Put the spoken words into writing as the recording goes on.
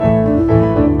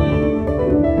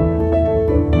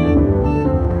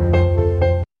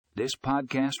This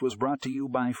podcast was brought to you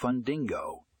by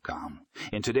Fundingo.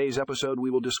 In today's episode,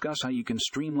 we will discuss how you can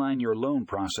streamline your loan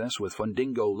process with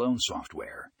Fundingo loan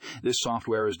software. This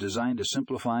software is designed to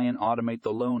simplify and automate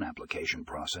the loan application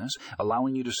process,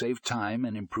 allowing you to save time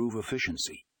and improve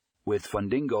efficiency. With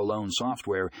Fundingo loan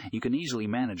software, you can easily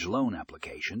manage loan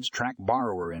applications, track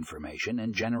borrower information,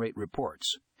 and generate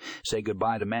reports. Say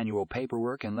goodbye to manual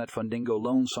paperwork and let Fundingo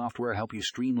loan software help you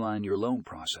streamline your loan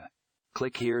process.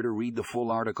 Click here to read the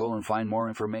full article and find more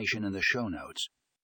information in the show notes.